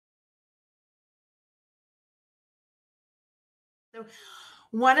So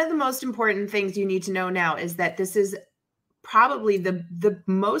one of the most important things you need to know now is that this is probably the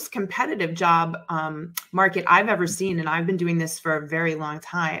most competitive job market I've ever seen. And I've been doing this for a very long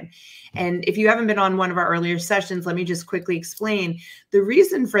time. And if you haven't been on one of our earlier sessions, let me just quickly explain. The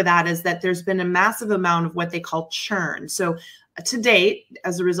reason for that is that there's been a massive amount of what they call churn. So to date,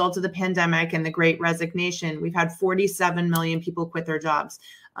 as a result of the pandemic and the Great Resignation, we've had 47 million people quit their jobs.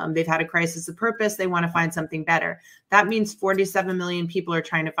 They've had a crisis of purpose. They want to find something better. That means 47 million people are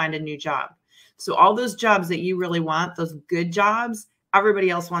trying to find a new job. So all those jobs that you really want, those good jobs, everybody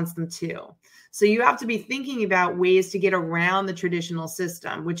else wants them too. So you have to be thinking about ways to get around the traditional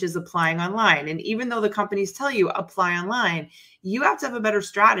system, which is applying online. And even though the companies tell you apply online, you have to have a better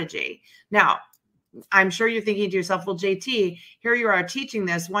strategy. Now, I'm sure you're thinking to yourself, well, JT, here you are teaching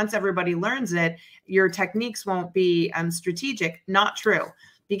this. Once everybody learns it, your techniques won't be strategic. Not true.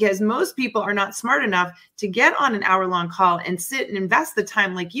 Because most people are not smart enough to get on an hour-long call and sit and invest the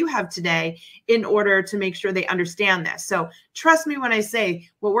time like you have today in order to make sure they understand this. So trust me when I say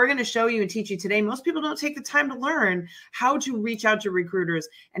what we're going to show you and teach you today, most people don't take the time to learn how to reach out to recruiters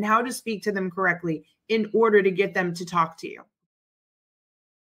and how to speak to them correctly in order to get them to talk to you.